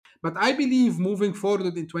But I believe moving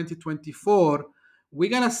forward in 2024,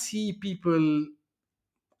 we're going to see people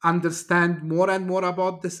understand more and more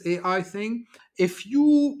about this AI thing. If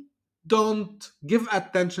you don't give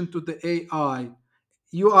attention to the AI,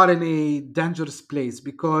 you are in a dangerous place,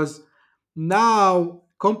 because now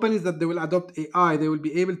companies that they will adopt AI, they will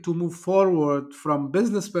be able to move forward from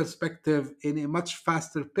business perspective in a much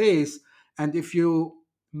faster pace. And if you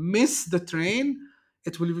miss the train,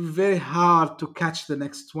 it will be very hard to catch the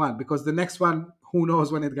next one, because the next one, who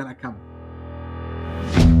knows when it's gonna come.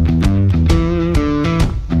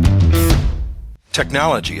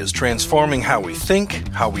 Technology is transforming how we think,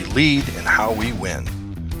 how we lead, and how we win.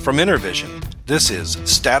 From Intervision, this is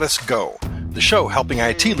Status Go, the show helping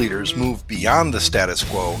IT leaders move beyond the status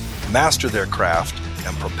quo, master their craft,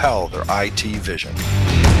 and propel their IT vision.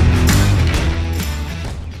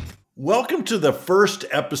 Welcome to the first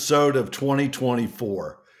episode of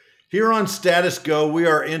 2024. Here on Status Go, we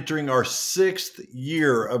are entering our 6th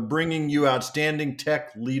year of bringing you outstanding tech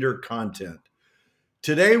leader content.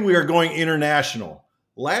 Today, we are going international.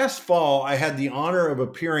 Last fall, I had the honor of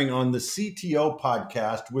appearing on the CTO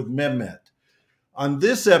podcast with Mehmet. On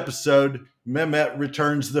this episode, Mehmet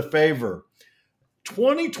returns the favor.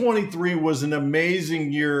 2023 was an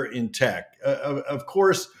amazing year in tech. Of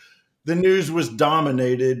course, the news was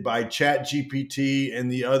dominated by ChatGPT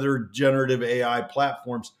and the other generative AI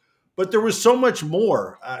platforms, but there was so much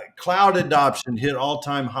more. Cloud adoption hit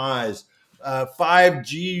all-time highs.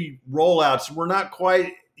 5G rollouts, we're not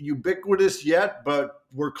quite ubiquitous yet, but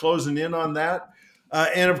we're closing in on that.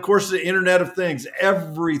 And of course, the Internet of Things.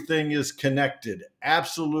 Everything is connected,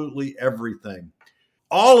 absolutely everything.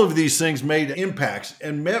 All of these things made impacts,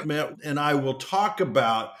 and Mehmet and I will talk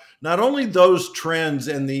about not only those trends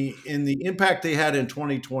and the impact they had in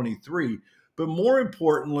 2023, but more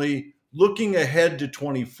importantly, looking ahead to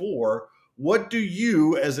 24, what do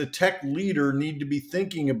you as a tech leader need to be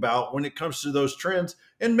thinking about when it comes to those trends,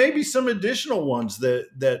 and maybe some additional ones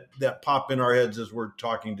that pop in our heads as we're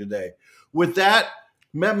talking today. With that,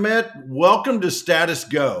 Mehmet, welcome to Status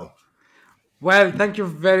Go. Well, thank you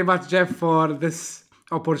very much, Jeff, for this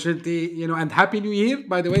opportunity. And happy New Year,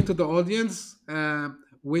 by the way, to the audience.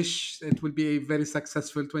 Wish it will be a very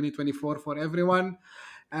successful 2024 for everyone.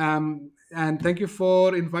 And thank you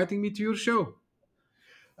for inviting me to your show.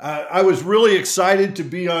 I was really excited to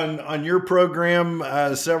be on your program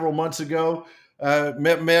several months ago,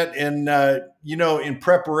 Mehmet, and in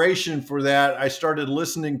preparation for that, I started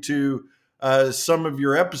listening to some of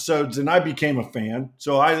your episodes, and I became a fan.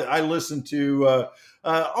 So I listened to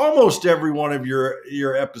almost every one of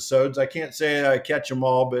your episodes. I can't say I catch them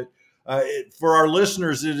all, but for our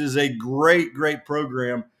listeners, it is a great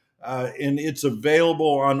program. And it's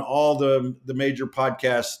available on all the major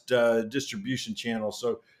podcast distribution channels.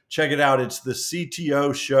 So check it out. It's the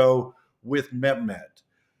CTO Show with Mehmet.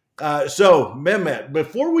 So Mehmet,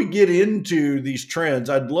 before we get into these trends,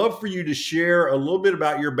 I'd love for you to share a little bit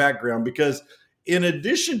about your background, because in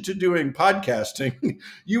addition to doing podcasting,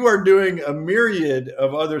 you are doing a myriad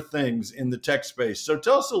of other things in the tech space. So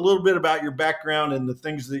tell us a little bit about your background and the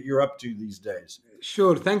things that you're up to these days.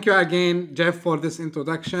 Sure. Thank you again, Jeff, for this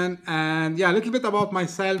introduction. And yeah, a little bit about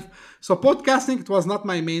myself. So podcasting, it was not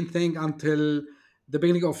my main thing until the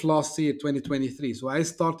beginning of last year, 2023. So I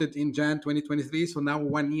started in Jan 2023. So now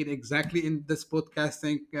 1 year exactly in this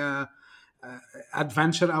podcasting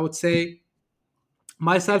adventure, I would say.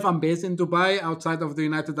 Myself, I'm based in Dubai, outside of the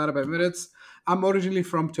United Arab Emirates. I'm originally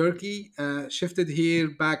from Turkey, shifted here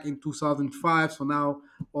back in 2005, so now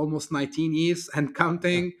almost 19 years and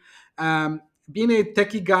counting. Being a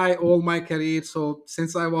techie guy all my career, so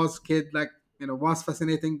since I was kid, was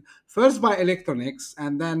fascinating first by electronics,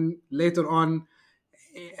 and then later on,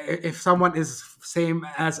 if someone is same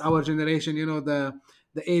as our generation, the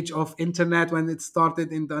age of internet when it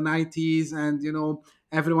started in the 90s, and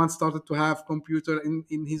everyone started to have computer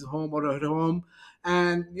in his home or her home.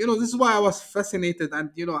 And this is why I was fascinated,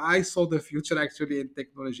 and I saw the future actually in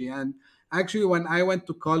technology. And actually, when I went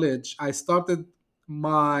to college, I started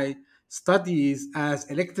my studies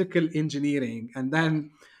as electrical engineering, and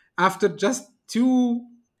then after just 2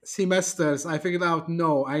 semesters, I figured out,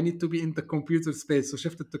 no, I need to be in the computer space. So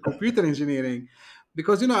shifted to computer engineering,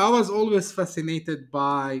 because I was always fascinated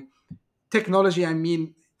by technology. I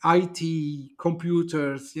mean, IT,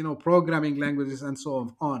 computers, programming languages, and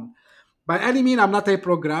so on. By any mean, I'm not a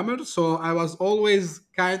programmer, so I was always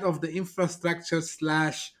kind of the infrastructure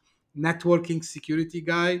slash networking security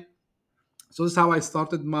guy. So this is how I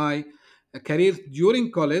started my career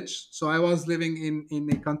during college. So I was living in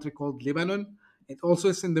a country called Lebanon. It also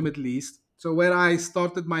is in the Middle East. So where I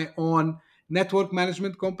started my own network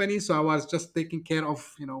management company. So I was just taking care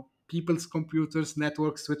of, people's computers,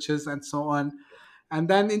 network switches, and so on. And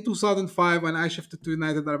then in 2005, when I shifted to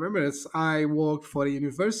United Arab Emirates, I worked for a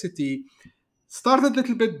university. Started a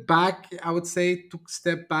little bit back, I would say, took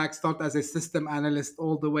step back, start as a system analyst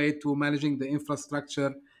all the way to managing the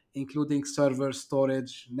infrastructure, including server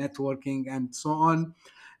storage, networking, and so on.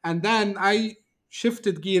 And then I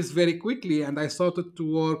shifted gears very quickly and I started to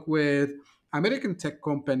work with American tech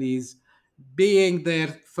companies, being their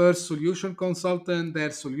first solution consultant,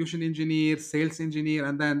 their solution engineer, sales engineer,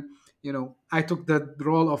 and then I took the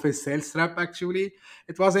role of a sales rep. Actually,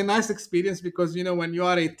 it was a nice experience because when you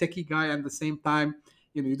are a techie guy and at the same time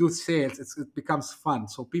you do sales, it becomes fun.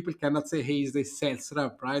 So people cannot say he is a sales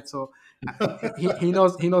rep, right? So he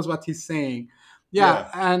knows what he's saying. Yeah,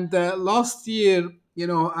 Yeah. and last year,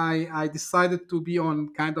 I decided to be on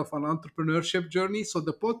kind of an entrepreneurship journey. So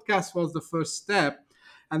the podcast was the first step,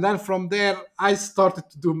 and then from there I started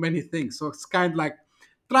to do many things. So it's kind of like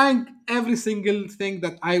trying every single thing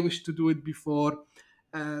that I wish to do it before.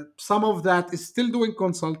 Some of that is still doing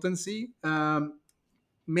consultancy,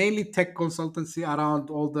 mainly tech consultancy around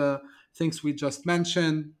all the things we just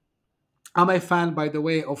mentioned. I'm a fan, by the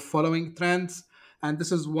way, of following trends. And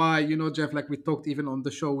this is why, Jeff, like we talked even on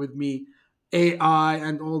the show with me, AI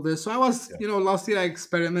and all this. So I was, Yeah. last year I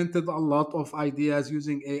experimented a lot of ideas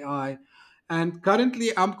using AI. And currently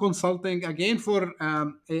I'm consulting again for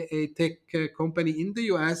a tech company in the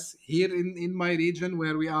US, here in my region,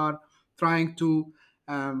 where we are trying to,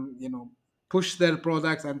 push their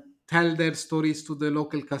products and tell their stories to the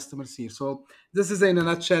local customers here. So this is in a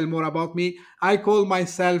nutshell more about me. I call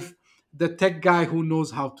myself the tech guy who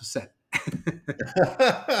knows how to sell.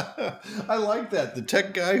 I like that. The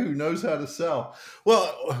tech guy who knows how to sell. Well,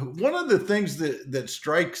 one of the things that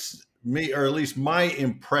strikes me, or at least my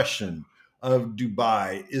impression of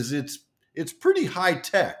Dubai, is it's pretty high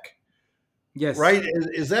tech, Yes. right?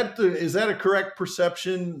 Is that a correct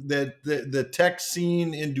perception that the tech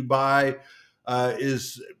scene in Dubai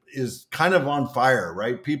is kind of on fire,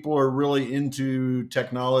 right? People are really into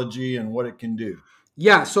technology and what it can do.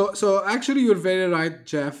 Yeah, so actually you're very right,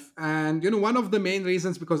 Jeff. And one of the main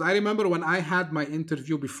reasons, because I remember when I had my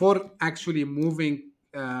interview before actually moving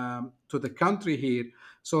to the country here,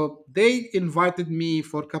 so they invited me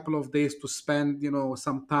for a couple of days to spend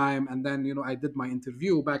some time, and then I did my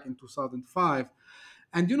interview back in 2005.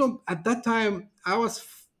 And at that time I was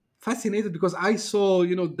fascinated because I saw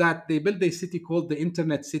that they built a city called the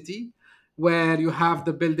Internet City, where you have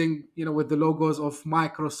the building with the logos of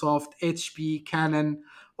Microsoft, HP, Canon,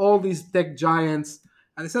 all these tech giants.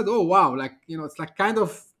 And I said, oh wow, like it's like kind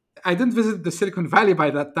of, I didn't visit the Silicon Valley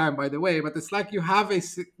by that time, by the way, but it's like you have a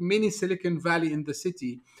mini Silicon Valley in the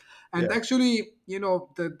city. And Yeah. actually,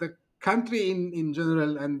 the country in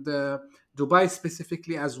general, and Dubai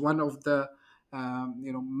specifically, as one of the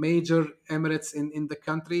major emirates in the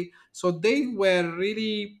country. So they were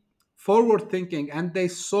really forward thinking, and they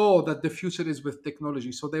saw that the future is with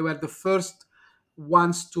technology. So they were the first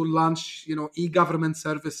ones to launch e-government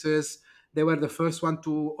services. They were the first one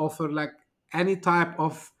to offer like any type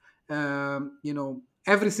of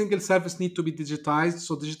every single service need to be digitized.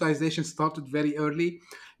 So digitization started very early.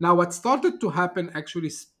 Now what started to happen actually,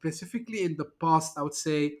 specifically in the past, I would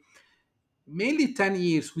say mainly 10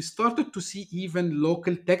 years, we started to see even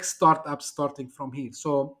local tech startups starting from here.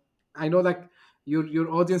 So I know that your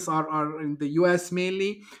audience are in the US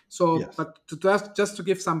mainly. So Yes. but to just to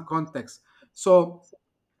give some context, so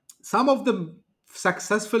some of the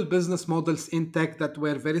successful business models in tech that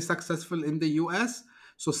were very successful in the US.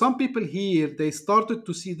 So some people here, they started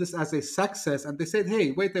to see this as a success, and they said,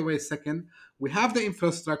 hey, wait a second, we have the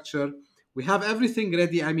infrastructure, we have everything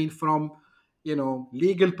ready. I mean, from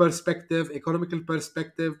legal perspective, economical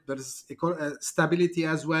perspective, there's stability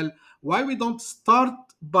as well. Why we don't start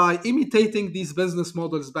by imitating these business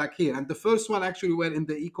models back here? And the first one actually were in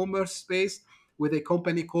the e-commerce space with a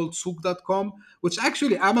company called Souk.com, which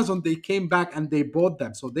actually Amazon, they came back and they bought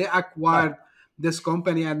them. So they acquired this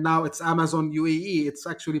company, and now it's Amazon UAE. It's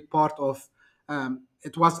actually part of,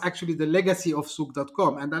 it was actually the legacy of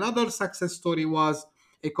Souk.com. And another success story was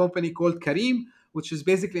a company called Kareem, which is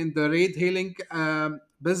basically in the ride hailing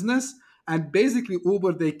business. And basically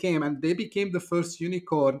Uber, they came and they became the first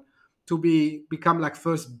unicorn to become like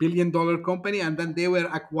first $1 billion company, and then they were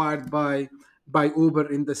acquired by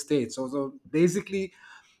Uber in the States. So basically,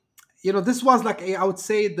 this was like I would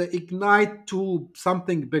say the ignite to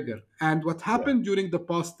something bigger. And what Yeah. happened during the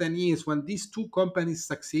past 10 years when these two companies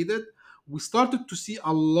succeeded, we started to see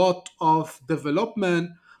a lot of development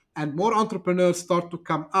and more entrepreneurs start to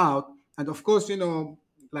come out. And of course,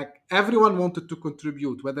 like everyone wanted to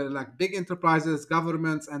contribute, whether like big enterprises,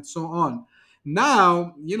 governments, and so on.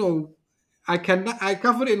 Now, I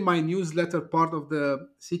cover in my newsletter, part of the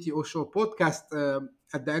CTO Show podcast,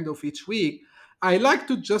 at the end of each week. I like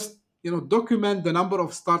to just document the number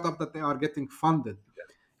of startups that they are getting funded.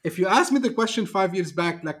 If you ask me the question 5 years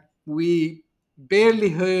back, like, we barely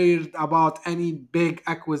heard about any big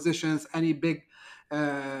acquisitions, any big,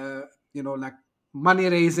 like money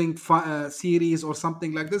raising series or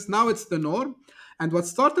something like this. Now it's the norm. And what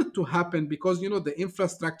started to happen, because the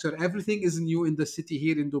infrastructure, everything is new in the city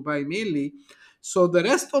here in Dubai mainly. So the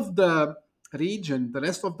rest of the region, the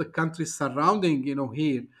rest of the countries surrounding,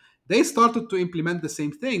 here, they started to implement the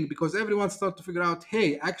same thing, because everyone started to figure out,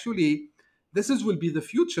 hey, actually, this is will be the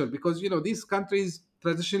future, because these countries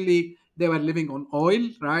traditionally they were living on oil,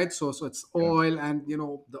 right? So it's Yeah. oil and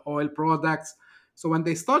the oil products. So when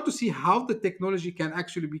they start to see how the technology can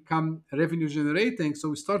actually become revenue generating, so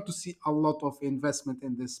we start to see a lot of investment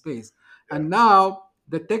in this space. Yeah. And now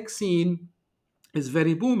the tech scene is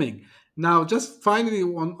very booming. Now, just finally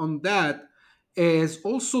on that, is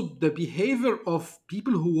also the behavior of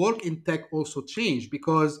people who work in tech also changed,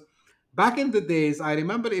 because back in the days, I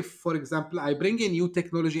remember, if, for example, I bring a new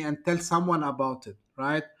technology and tell someone about it,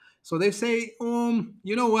 right? So they say,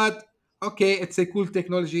 you know what? Okay, it's a cool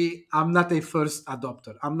technology. I'm not a first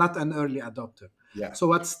adopter. I'm not an early adopter. Yeah. So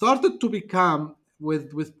what started to become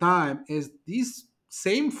with time is these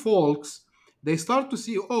same folks, they start to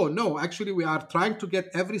see, oh no, actually we are trying to get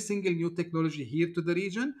every single new technology here to the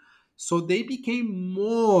region. So they became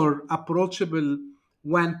more approachable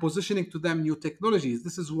when positioning to them new technologies.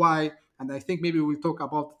 This is why, and I think maybe we'll talk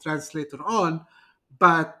about the trends later on,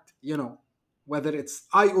 but whether it's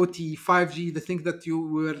IoT, 5G, the thing that you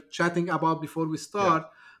were chatting about before we Yeah. start.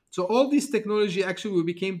 So all these technology, actually we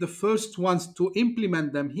became the first ones to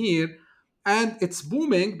implement them here. And it's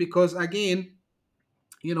booming because, again,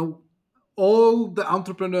 you know all the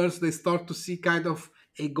entrepreneurs, they start to see kind of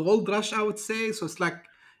a gold rush, I would say. So it's like,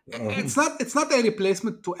 Um, it's not a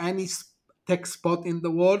replacement to any tech spot in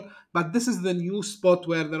the world, but this is the new spot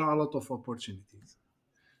where there are a lot of opportunities.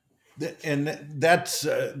 and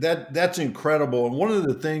that's incredible. And one of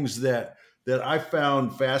the things that I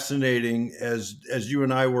found fascinating as you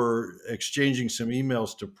and I were exchanging some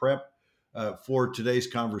emails to prep for today's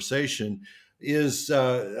conversation is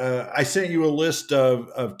I sent you a list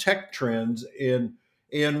of tech trends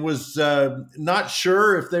and was not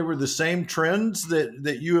sure if they were the same trends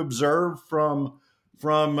that you observed from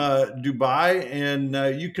Dubai,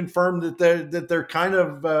 and you confirmed they're kind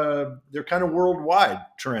of worldwide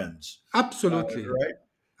trends, Absolutely. right?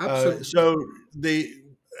 Absolutely. So they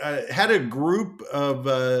had a group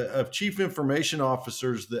of chief information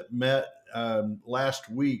officers that met last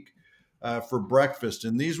week for breakfast,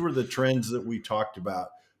 and these were the trends that we talked about: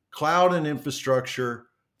 cloud and infrastructure,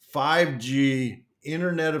 5G,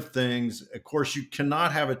 Internet of Things. Of course, you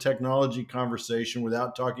cannot have a technology conversation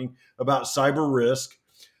without talking about cyber risk,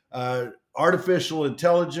 artificial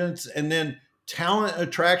intelligence, and then talent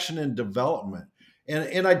attraction and development.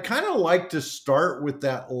 And I'd kind of like to start with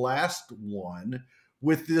that last one,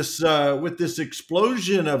 with this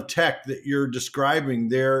explosion of tech that you're describing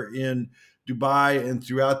there in Dubai and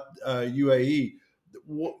throughout UAE.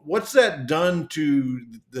 What's that done to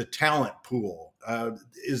the talent pool?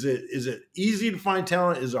 Is it easy to find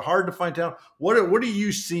talent? Is it hard to find talent? What are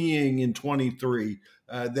you seeing in 23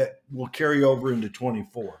 that will carry over into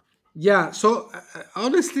 24? Yeah. So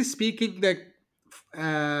honestly speaking, like,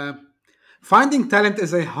 uh, finding talent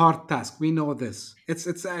is a hard task. We know this. It's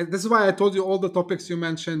this is why I told you all the topics you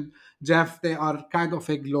mentioned, Jeff. They are kind of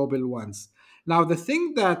a global ones. Now, the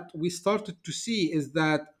thing that we started to see is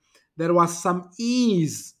that there was some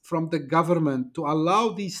ease from the government to allow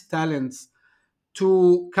these talents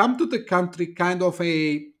to come to the country, kind of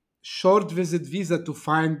a short visit visa to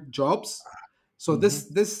find jobs. So Hmm.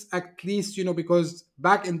 this at least, because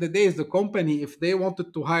back in the days, the company, if they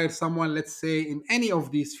wanted to hire someone, let's say in any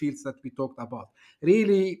of these fields that we talked about,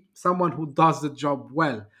 really someone who does the job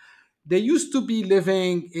well, they used to be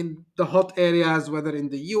living in the hot areas, whether in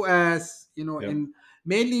the US, Yep. in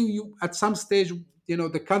mainly, at some stage,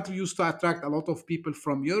 the country used to attract a lot of people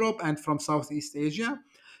from Europe and from Southeast Asia.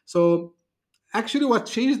 So actually, what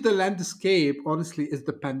changed the landscape, honestly, is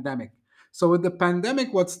the pandemic. So with the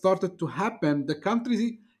pandemic, what started to happen, the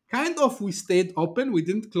country kind of, we stayed open, we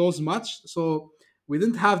didn't close much. So we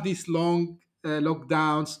didn't have these long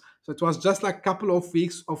lockdowns. So it was just like a couple of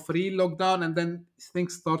weeks of free lockdown, and then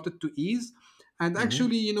things started to ease. And Hmm.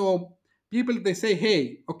 actually, people, they say,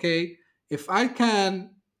 hey, okay, if I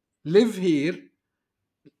can live here,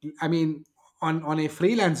 I mean, on a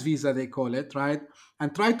freelance visa, they call it, right,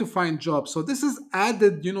 and try to find jobs. So this is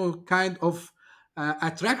added, kind of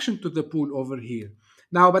attraction to the pool over here.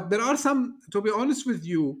 Now, but there are some, to be honest with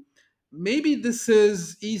you, maybe this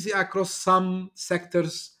is easy across some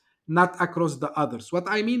sectors, not across the others. What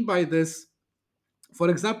I mean by this, for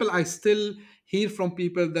example, I still hear from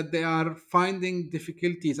people that they are finding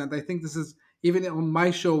difficulties, and I think this is even on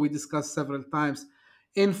my show we discussed several times,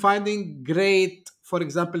 in finding great, for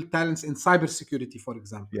example, talents in cybersecurity, for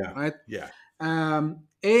example, Yeah. right? Yeah.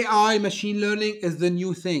 AI, machine learning is the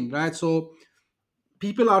new thing, right? So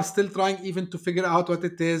people are still trying even to figure out what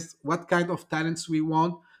it is, what kind of talents we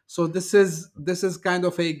want. So this is kind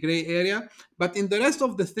of a gray area. But in the rest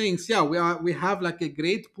of the things, yeah, we have like a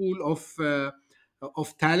great pool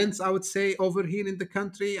of talents, I would say, over here in the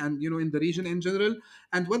country, and in the region in general.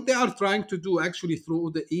 And what they are trying to do, actually,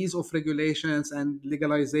 through the ease of regulations and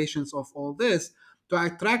legalizations of all this, to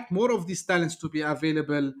attract more of these talents to be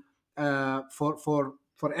available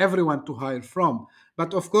for everyone to hire from.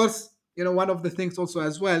 But of course, one of the things also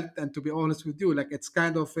as well, and to be honest with you, like, it's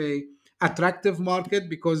kind of a attractive market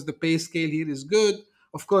because the pay scale here is good.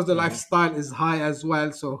 Of course, the Uh-huh. lifestyle is high as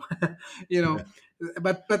well. So, you know,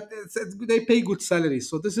 but they pay good salaries.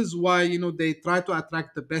 So this is why they try to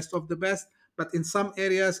attract the best of the best. But in some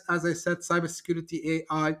areas, as I said, cybersecurity,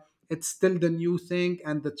 AI, it's still the new thing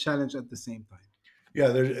and the challenge at the same time. Yeah,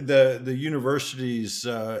 the universities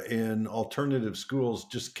and alternative schools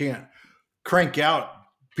just can't crank out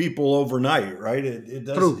people overnight, right? It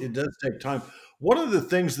True. does take time. One of the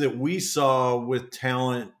things that we saw with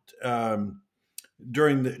talent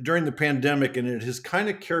during the pandemic, and it has kind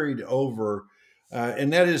of carried over,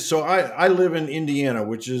 and that is, so I live in Indiana,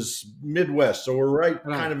 which is Midwest, so we're right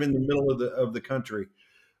kind Right. of in the middle of the country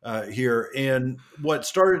here. And what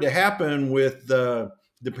started to happen with the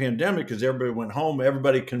pandemic is everybody went home,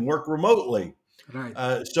 everybody can work remotely.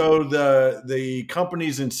 Right. So the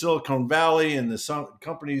companies in Silicon Valley and the some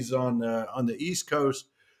companies on the East Coast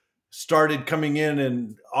started coming in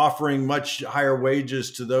and offering much higher wages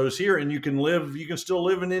to those here, and you can still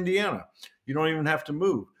live in Indiana. You don't even have to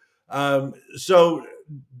move. So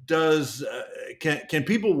does can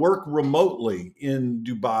people work remotely in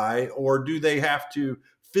Dubai, or do they have to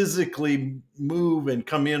physically move and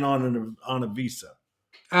come in on a visa?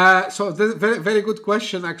 So this very very good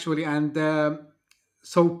question, actually. And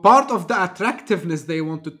so part of the attractiveness they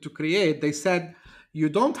wanted to create, they said, you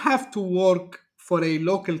don't have to work for a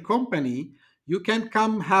local company. You can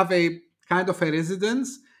come have a kind of a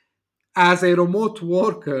residence as a remote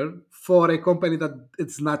worker for a company that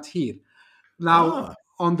it's not here. Now, Ah,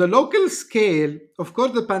 on the local scale, of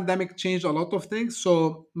course, the pandemic changed a lot of things.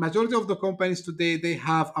 So majority of the companies today, they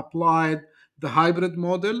have applied the hybrid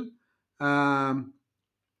model. Um,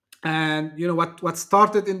 and what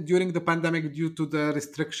started in during the pandemic due to the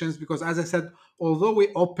restrictions, because as I said, although we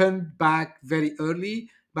opened back very early,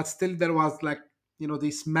 but still there was, like,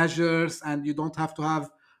 these measures, and you don't have to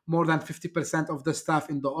have more than 50% of the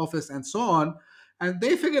staff in the office and so on. And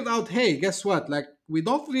they figured out, hey, guess what, like, we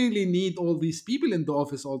don't really need all these people in the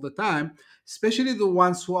office all the time, especially the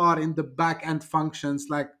ones who are in the back end functions,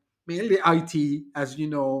 like mainly IT, as you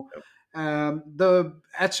know, the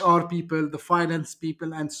HR people, the finance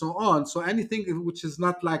people, and so on. So anything which is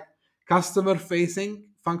not like customer facing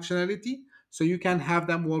functionality, so you can have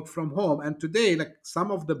them work from home. And today, like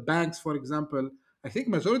some of the banks, for example, I think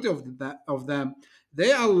majority of them,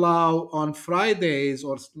 they allow on Fridays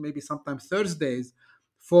or maybe sometimes Thursdays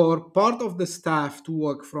for part of the staff to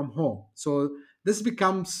work from home. So this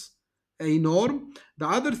becomes a norm. The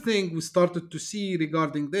other thing we started to see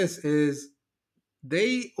regarding this is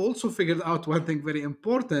they also figured out one thing very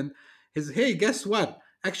important is, hey, guess what,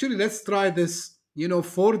 actually, let's try this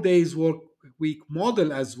 4 days work week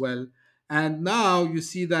model as well. And now you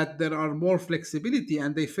see that there are more flexibility,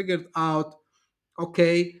 and they figured out,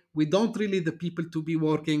 okay, we don't really the people to be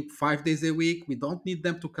working 5 days a week, we don't need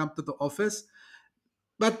them to come to the office.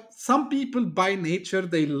 But some people by nature,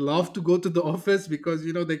 they love to go to the office because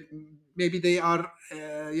they maybe they are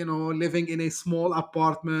living in a small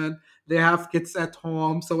apartment, they have kids at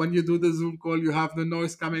home, so when you do the Zoom call, you have the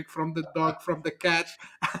noise coming from the dog, from the cat,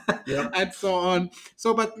 yep, and so on.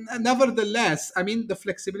 So but nevertheless, I mean, the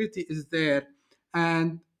flexibility is there.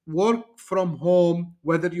 And work from home,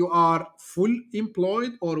 whether you are full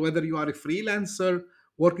employed or whether you are a freelancer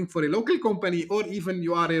working for a local company, or even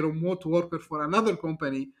you are a remote worker for another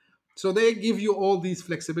company. So they give you all these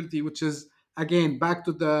flexibility, which is, again, back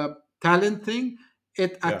to the talent thing.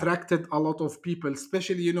 It yeah, attracted a lot of people,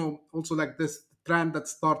 especially, also like this trend that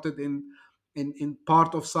started in in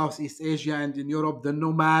part of Southeast Asia and in Europe, the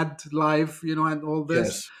nomad life, and all this.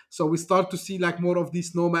 Yes. So we start to see like more of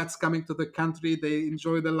these nomads coming to the country. They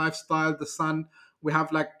enjoy the lifestyle, the sun. We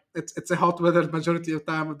have like it's a hot weather majority of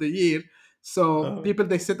time of the year. So Uh, people,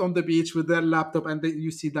 they sit on the beach with their laptop and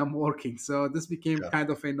you see them working. So this became yeah. kind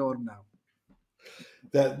of a norm now.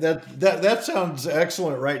 That sounds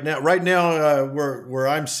excellent right now. Right now, where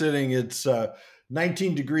I'm sitting, it's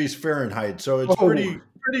 19 degrees Fahrenheit, so it's Oh, pretty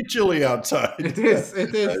chilly outside it is.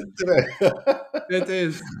 It is. today. It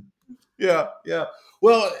is. Yeah, yeah.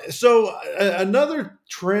 Well, so another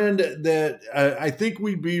trend that I think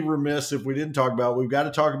we'd be remiss if we didn't talk about, we've got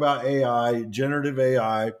to talk about AI, generative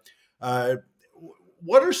AI. Uh,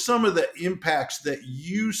 what are some of the impacts that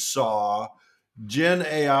you saw Gen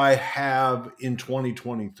AI have in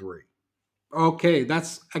 2023? Okay,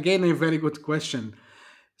 that's again a very good question.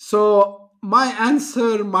 So my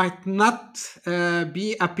answer might not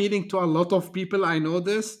be appealing to a lot of people. I know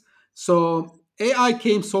this. So AI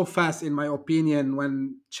came so fast, in my opinion,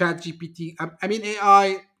 when ChatGPT. I mean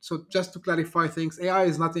AI. So just to clarify things, AI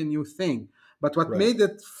is not a new thing. But what Right. made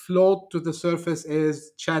it float to the surface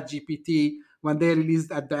is ChatGPT when they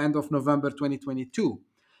released at the end of November 2022.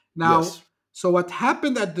 Now, Yes. so what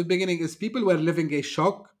happened at the beginning is people were living a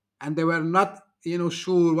shock and they were not,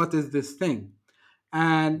 sure what is this thing.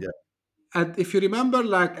 And Yeah. and if you remember,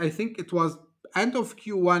 like I think it was end of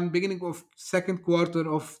Q1, beginning of second quarter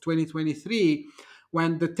of 2023,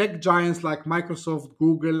 when the tech giants like Microsoft,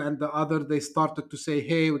 Google, and the other, they started to say,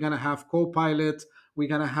 "Hey, we're gonna have Copilot, we're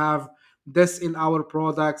gonna have this in our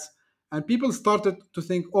products," and people started to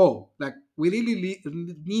think, "Oh, like we really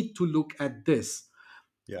need to look at this."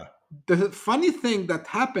 Yeah. The funny thing that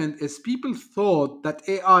happened is people thought that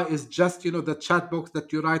AI is just, the chat box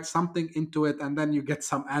that you write something into it and then you get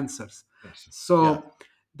some answers. Yes. Yeah. So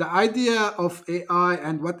the idea of AI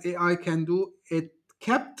and what AI can do, it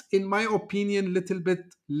kept, in my opinion, little bit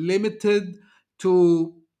limited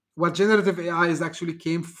to what generative AI is actually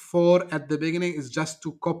came for at the beginning, is just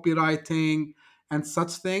to copywriting and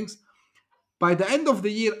such things. By the end of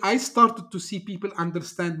the year, I started to see people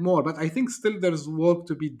understand more, but I think still there's work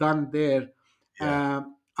to be done there, Yeah. uh,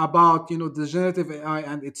 about the generative AI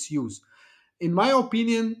and its use. In my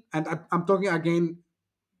opinion, and I'm talking again,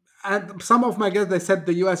 and some of my guests, they said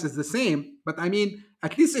the US is the same, but I mean,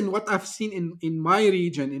 at least in what I've seen in my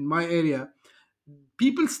region, in my area,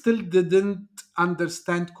 people still didn't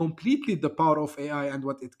understand completely the power of AI and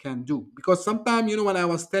what it can do. Because sometimes, when I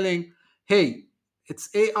was telling, hey, it's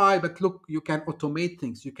AI, but look, you can automate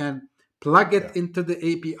things. You can plug it Yeah. into the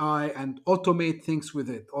API and automate things with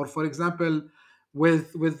it. Or, for example,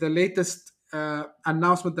 with the latest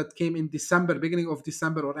announcement that came in December, beginning of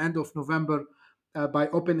December or end of November, by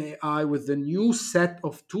OpenAI, with the new set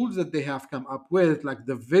of tools that they have come up with, like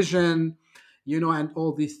the Vision, and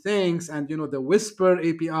all these things, and the Whisper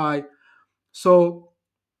API. So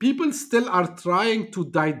people still are trying to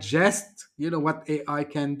digest, what AI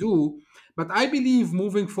can do. But I believe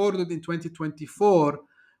moving forward in 2024,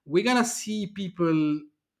 we're gonna see people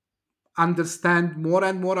understand more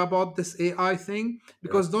and more about this AI thing. Yeah.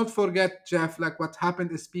 Because don't forget, Jeff, like what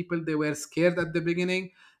happened is people, they were scared at the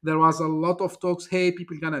beginning. There was a lot of talks, hey,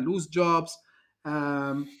 people gonna lose jobs.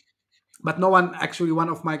 Um, but no one, actually, one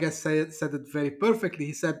of my guests said it very perfectly.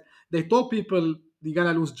 He said they told people they're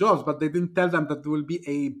gonna lose jobs, but they didn't tell them that there will be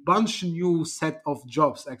a bunch new set of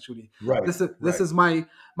jobs. Actually, Right. this Right. is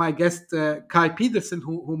my guest, Kai Peterson,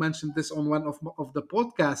 who mentioned this on one of the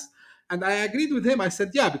podcasts, and I agreed with him. I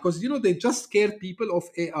said, yeah, because they just scared people of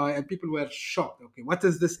AI, and people were shocked. Okay, what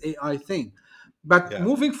is this AI thing? But Yeah.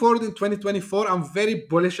 moving forward in 2024, I'm very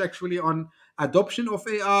bullish actually on adoption of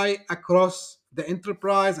AI across the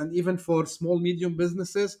enterprise and even for small medium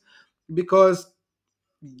businesses, because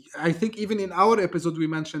I think even in our episode we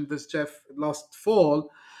mentioned this, Jeff, last fall.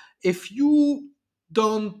 If you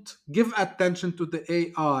don't give attention to the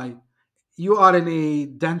AI, you are in a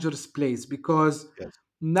dangerous place, because Yes.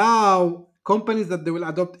 now companies that they will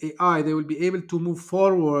adopt AI, they will be able to move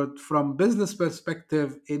forward from business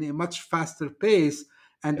perspective in a much faster pace.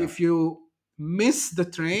 And Yeah. if you miss the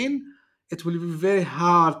train, it will be very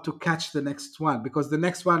hard to catch the next one, because the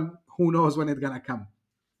next one, who knows when it's gonna come.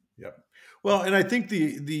 Yeah. Well, and I think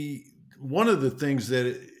the one of the things that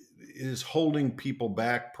is holding people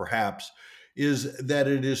back, perhaps, is that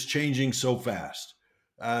it is changing so fast.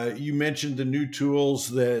 You mentioned the new tools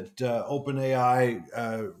that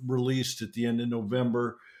OpenAI released at the end of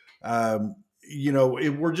November.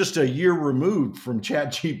 We're just a year removed from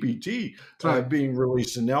ChatGPT Try. being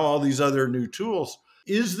released, and now all these other new tools.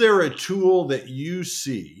 Is there a tool that you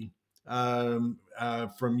see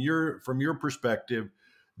from your perspective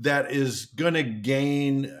that is going to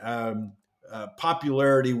gain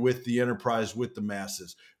popularity with the enterprise, with the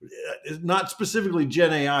masses? Not specifically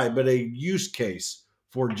Gen AI, but a use case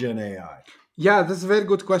for Gen AI. Yeah, that's a very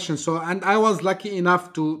good question. So, and I was lucky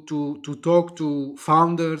enough to talk to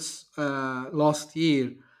founders last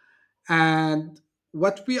year, and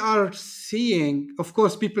what we are seeing, of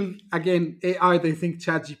course, people again AI they think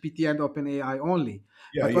ChatGPT and OpenAI only,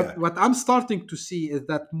 Yeah, but yeah, what I'm starting to see is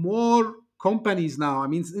that more companies now. I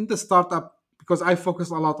mean, in the startup because I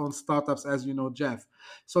focus a lot on startups, as you know, Jeff.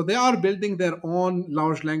 So they are building their own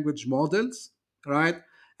large language models, right?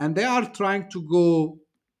 And they are trying to go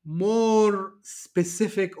more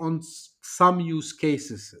specific on some use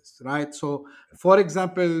cases, right? So, for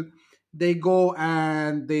example, they go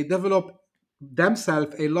and they develop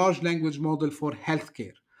themselves a large language model for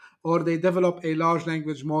healthcare, or they develop a large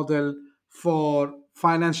language model for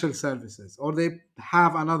financial services, or they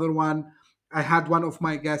have another one. I had one of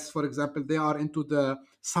my guests, for example, they are into the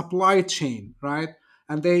supply chain, right?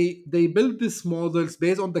 And they build these models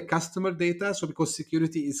based on the customer data. So because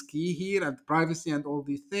security is key here and privacy and all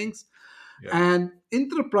these things, yeah, and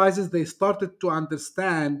enterprises, they started to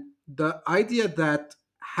understand the idea that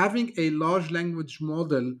having a large language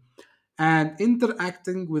model and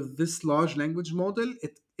interacting with this large language model,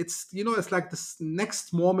 it's it's like this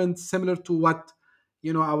next moment similar to what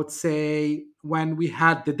I would say when we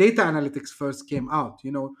had the data analytics first came out.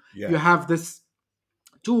 You yeah, have this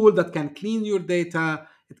tool that can clean your data.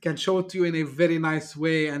 It can show it to you in a very nice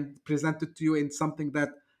way and present it to you in something that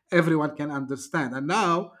everyone can understand. And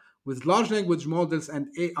now, with large language models and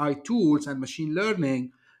AI tools and machine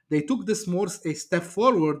learning, they took this more a step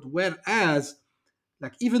forward, whereas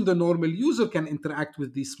like even the normal user can interact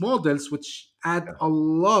with these models, which add yeah. a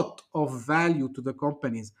lot of value to the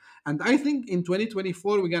companies. And I think in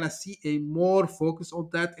 2024 we're going to see a more focus on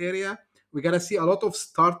that area. We're going to see a lot of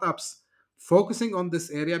startups focusing on this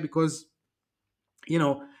area because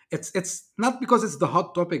it's not because it's the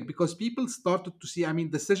hot topic, because people started to see, I mean,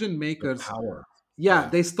 decision The makers, power. yeah, Yeah,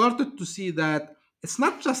 they started to see that it's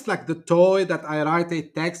not just like the toy that I write a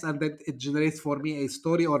text and that it generates for me a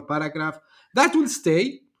story or paragraph. That will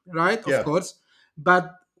stay, right? Of yeah. course.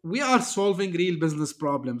 But we are solving real business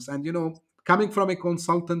problems. And, coming from a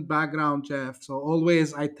consultant background, Jeff, so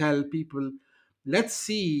always I tell people, let's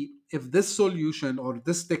see if this solution or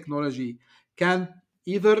this technology can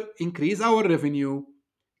either increase our revenue,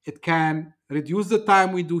 it can reduce the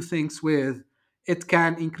time we do things with, it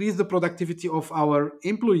can increase the productivity of our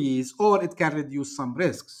employees, or it can reduce some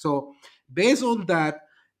risks. So based on that,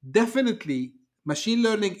 definitely machine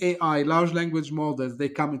learning, AI, large language models, they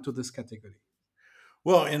come into this category.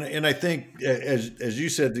 Well, and I think as you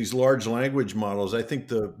said, these large language models, I think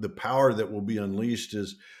the power that will be unleashed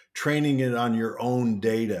is training it on your own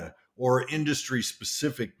data or industry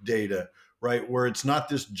specific data, right? Where it's not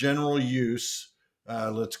this general use,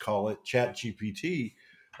 let's call it Chat GPT,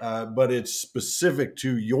 but it's specific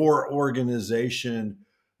to your organization.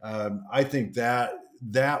 I think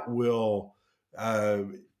that will uh,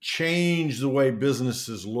 change the way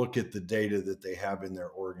businesses look at the data that they have in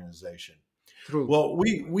their organization. True. Well,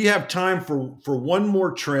 we have time for one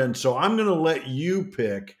more trend, so I'm going to let you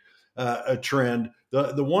pick a trend.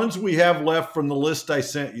 The ones we have left from the list I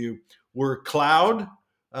sent you were cloud,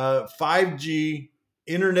 5G,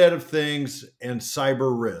 Internet of Things, and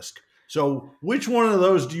cyber risk. So, which one of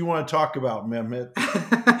those do you want to talk about, Mehmet?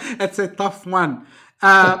 That's a tough one.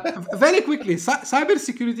 Very quickly,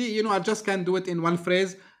 cybersecurity, I just can't do it in one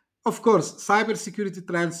phrase. Of course, cybersecurity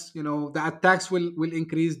trends, the attacks will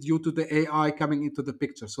increase due to the AI coming into the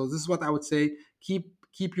picture. So this is what I would say: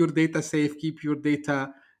 keep your data safe, keep your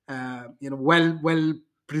data, well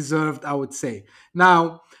preserved. I would say.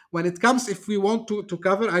 Now, when it comes, if we want to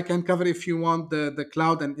cover, I can cover if you want the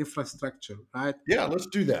cloud and infrastructure, right? Yeah, let's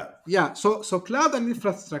do that. Yeah. So cloud and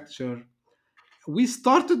infrastructure, we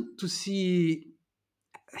started to see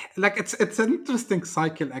like it's an interesting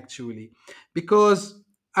cycle actually, because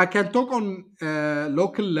I can talk on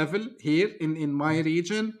local level here in my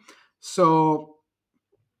region. So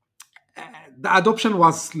the adoption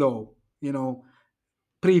was slow,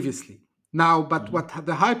 previously. Now, but Mhm. what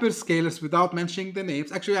the hyperscalers, without mentioning the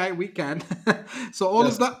names, actually we can. So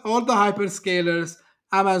Yes. all the hyperscalers,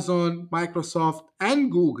 Amazon, Microsoft, and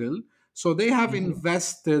Google, so they have Mhm.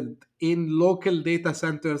 invested in local data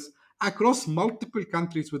centers across multiple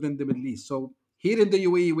countries within the Middle East. So here in the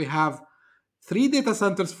UAE, we have three data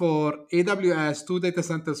centers for AWS, two data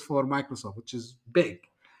centers for Microsoft, which is big.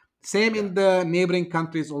 Same Yeah. in the neighboring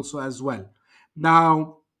countries also as well.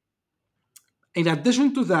 Now, in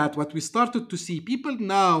addition to that, what we started to see, people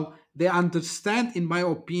now, they understand, in my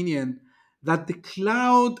opinion, that the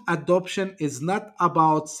cloud adoption is not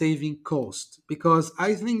about saving cost, because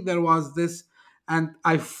I think there was this, and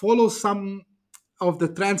I follow some of the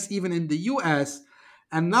trends even in the US,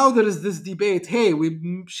 and now there is this debate, hey,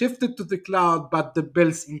 we shifted to the cloud but the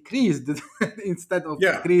bills increased instead of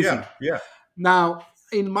Yeah, decreasing. yeah, yeah, Now,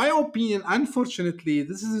 in my opinion, unfortunately,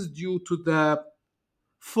 this is due to the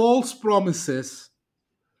false promises.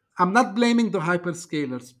 I'm not blaming the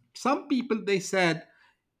hyperscalers. Some people, they said,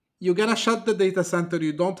 you're gonna shut the data center,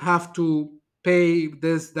 you don't have to pay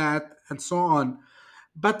this, that, and so on.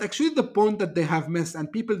 But actually, the point that they have missed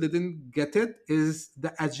and people didn't get it is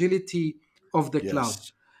the agility of the cloud.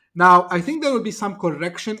 yes, Now, I think there will be some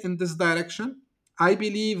correction in this direction. I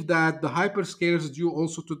believe that the hyperscalers, due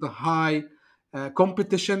also to the high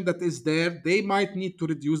competition that is there, they might need to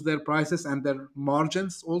reduce their prices and their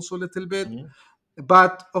margins also a little bit. mhm,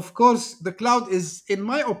 But of course, the cloud is, in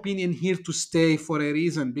my opinion, here to stay for a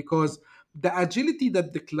reason, because the agility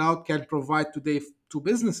that the cloud can provide today to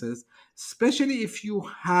businesses, especially if you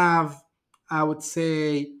have, I would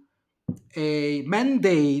say, a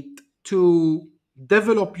mandate to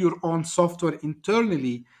develop your own software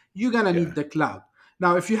internally, you're gonna yeah, need the cloud.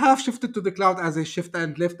 Now, if you have shifted to the cloud as a shift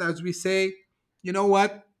and left, as we say, you know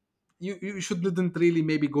what? You shouldn't really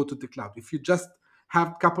maybe go to the cloud. If you just have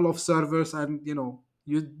a couple of servers and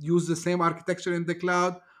you use the same architecture in the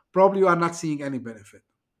cloud, probably you are not seeing any benefit,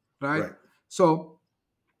 right? right, So,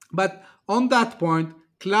 but on that point,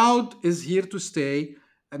 cloud is here to stay.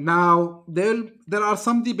 And now there are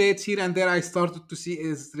some debates here and there I started to see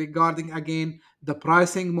is regarding again the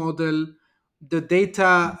pricing model, the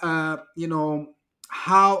data,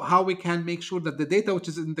 how we can make sure that the data which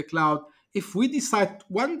is in the cloud, if we decide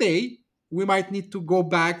one day we might need to go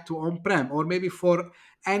back to on-prem, or maybe for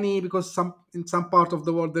any, because some in some part of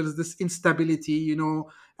the world there is this instability,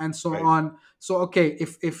 and so right, on. So okay,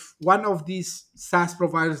 if one of these SaaS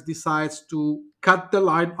providers decides to cut the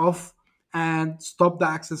line off and stop the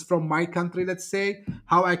access from my country, let's say,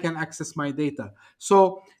 how I can access my data.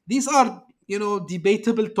 So these are,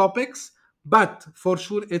 debatable topics, but for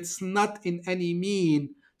sure it's not in any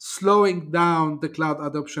mean slowing down the cloud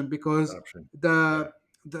adoption, because adoption, yeah, the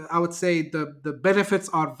I would say the benefits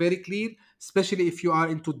are very clear, especially if you are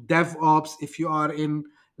into DevOps, if you are in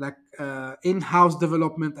like in-house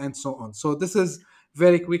development and so on. So this is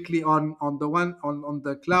very quickly on the one on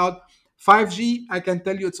the cloud. 5G, I can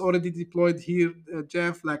tell you it's already deployed here,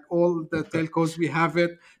 Jeff. Like all the telcos, we have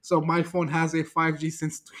it. So my phone has a 5G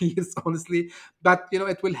since 2 years, honestly. But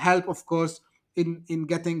it will help, of course, in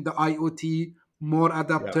getting the IoT more yeah,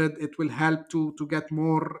 adapted. It will help to get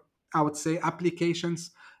more, I would say,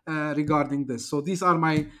 applications regarding this. So these are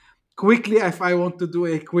my quickly, if I want to do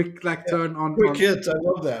a quick like yeah. turn Quick on. hits. I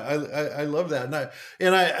love that. I love that,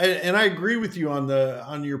 and I agree with you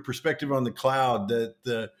on your perspective on the cloud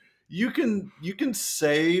that you can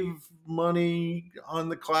save money on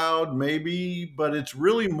the cloud maybe, but it's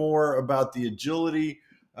really more about the agility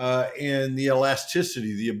and the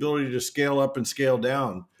elasticity, the ability to scale up and scale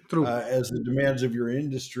down True. as the demands of your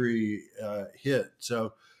industry hit.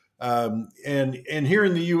 So and here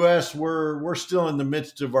in the U.S., we're still in the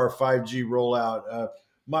midst of our 5G rollout.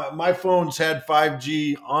 My phone's had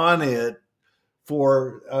 5G on it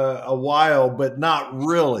for a while, but not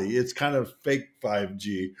really. It's kind of fake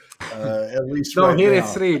 5G, at least No, right here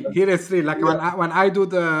it's now. real. Here it's real. Like Yeah, when I do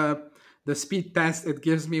the speed test, it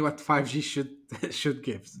gives me what 5G should should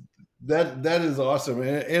give. that is awesome,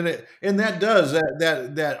 and that does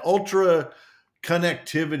that ultra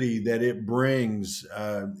connectivity that it brings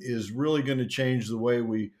is really going to change the way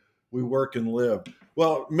we work and live.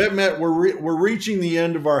 Well, Mehmet, we're reaching the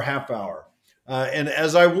end of our half hour, and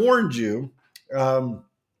as I warned you,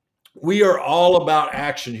 we are all about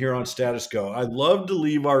action here on Status Go. I'd love to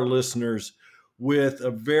leave our listeners with a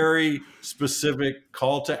very specific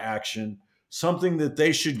call to action, something that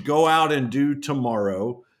they should go out and do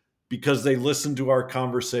tomorrow because they listened to our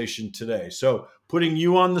conversation today. So, putting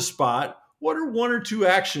you on the spot, what are one or two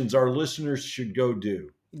actions our listeners should go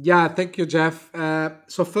do? Yeah, thank you, Jeff.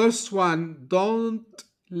 So first one, don't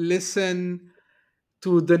listen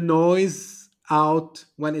to the noise out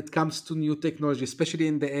when it comes to new technology, especially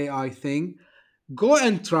in the AI thing. Go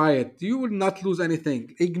and try it. You will not lose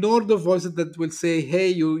anything. Ignore the voices that will say, hey,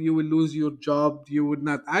 you will lose your job. You would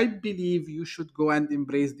not. I believe you should go and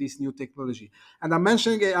embrace this new technology. And I'm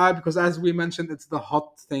mentioning AI because, as we mentioned, it's the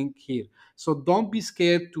hot thing here. So don't be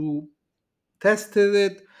scared to test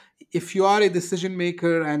it. If you are a decision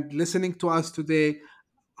maker and listening to us today,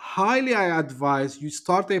 highly I advise you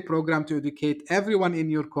start a program to educate everyone in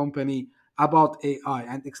your company about AI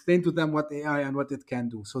and explain to them what AI and what it can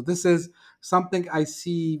do. So this is something I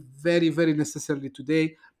see very, very necessarily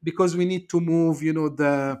today, because we need to move,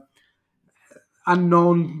 the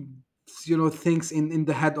unknown, things in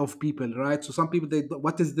the head of people, right? So some people,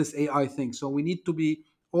 what is this AI thing? So we need to be,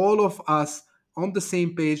 all of us, on the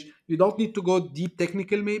same page. You don't need to go deep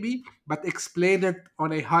technical maybe, but explain it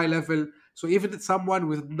on a high level, so even if someone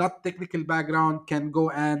with not technical background can go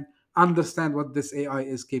and understand what this AI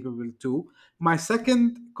is capable to. My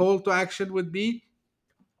second call to action would be,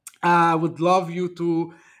 I would love you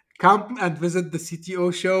to come and visit the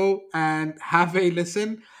CTO show and have a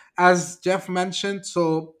listen. As Jeff mentioned,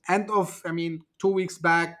 so I mean, 2 weeks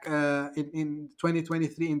back, in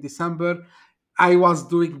 2023 in December, I was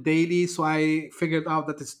doing daily, so I figured out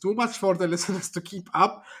that it's too much for the listeners to keep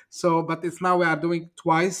up. So, but it's now we are doing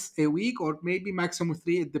twice a week, or maybe maximum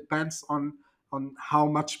three. It depends on how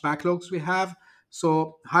much backlogs we have.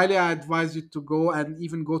 So, highly I advise you to go and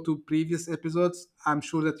even go to previous episodes. I'm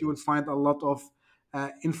sure that you will find a lot of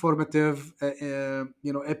informative,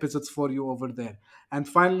 episodes for you over there. And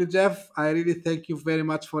finally, Jeff, I really thank you very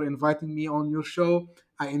much for inviting me on your show.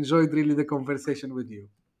 I enjoyed really the conversation with you.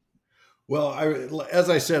 Well, as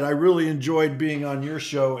I said, I really enjoyed being on your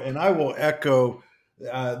show, and I will echo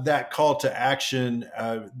that call to action.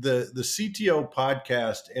 The CTO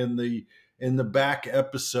podcast and the back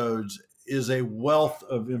episodes is a wealth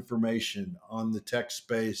of information on the tech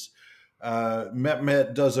space.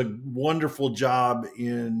 Mehmet does a wonderful job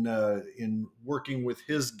in working with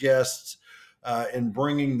his guests and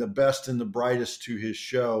bringing the best and the brightest to his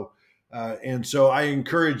show. And so I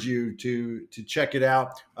encourage you to check it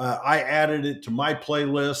out. I added it to my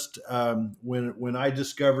playlist when I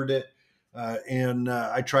discovered it, and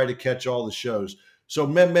I try to catch all the shows. So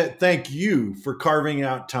Mehmet, thank you for carving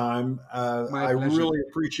out time. My I pleasure. really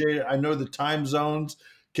appreciate it. I know the time zones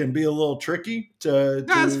can be a little tricky to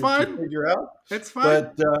Yeah, it's to fine. figure out, It's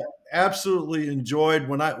fine. but absolutely enjoyed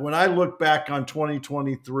when I look back on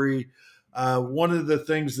 2023. One of the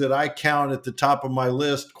things that I count at the top of my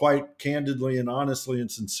list, quite candidly and honestly and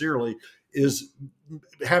sincerely, is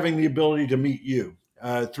having the ability to meet you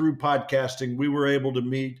through podcasting. We were able to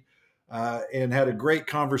meet and had a great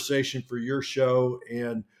conversation for your show.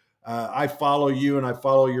 And I follow you and I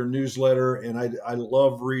follow your newsletter, and I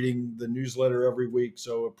love reading the newsletter every week.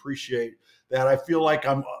 So appreciate that. I feel like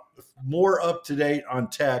I'm more up to date on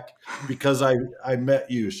tech because I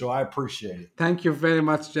met you. So I appreciate it. Thank you very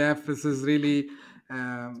much, Jeff. This is really,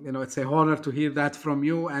 it's a honor to hear that from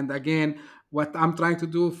you. And again, what I'm trying to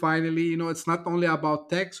do finally, it's not only about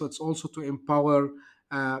tech, so it's also to empower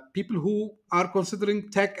people who are considering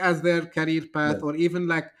tech as their career path, Yeah. or even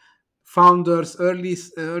like founders, early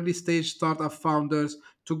stage startup founders,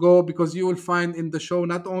 to go, because you will find in the show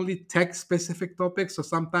not only tech specific topics, so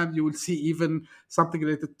sometimes you will see even something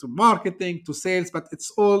related to marketing, to sales, but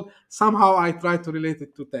it's all somehow I try to relate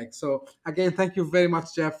it to tech. So again, thank you very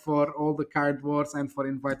much, Jeff, for all the kind words and for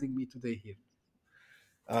inviting me today here.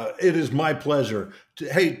 It is my pleasure.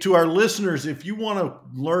 Hey, to our listeners, if you want to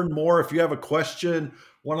learn more, if you have a question,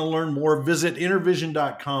 want to learn more, visit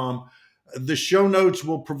intervision.com. The show notes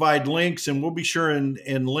will provide links, and we'll be sure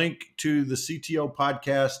and link to the CTO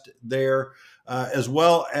podcast there, as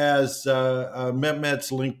well as Mehmet's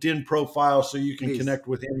LinkedIn profile, so you can Please. connect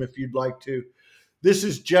with him if you'd like to. This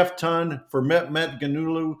is Jeff Tunn for Mehmet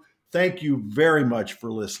Gonullu. Thank you very much for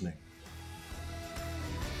listening.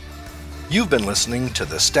 You've been listening to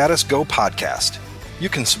the Status Go podcast. You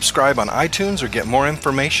can subscribe on iTunes or get more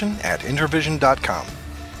information at intervision.com.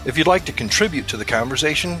 If you'd like to contribute to the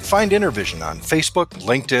conversation, find Intervision on Facebook,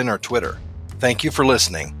 LinkedIn, or Twitter. Thank you for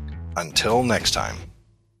listening. Until next time.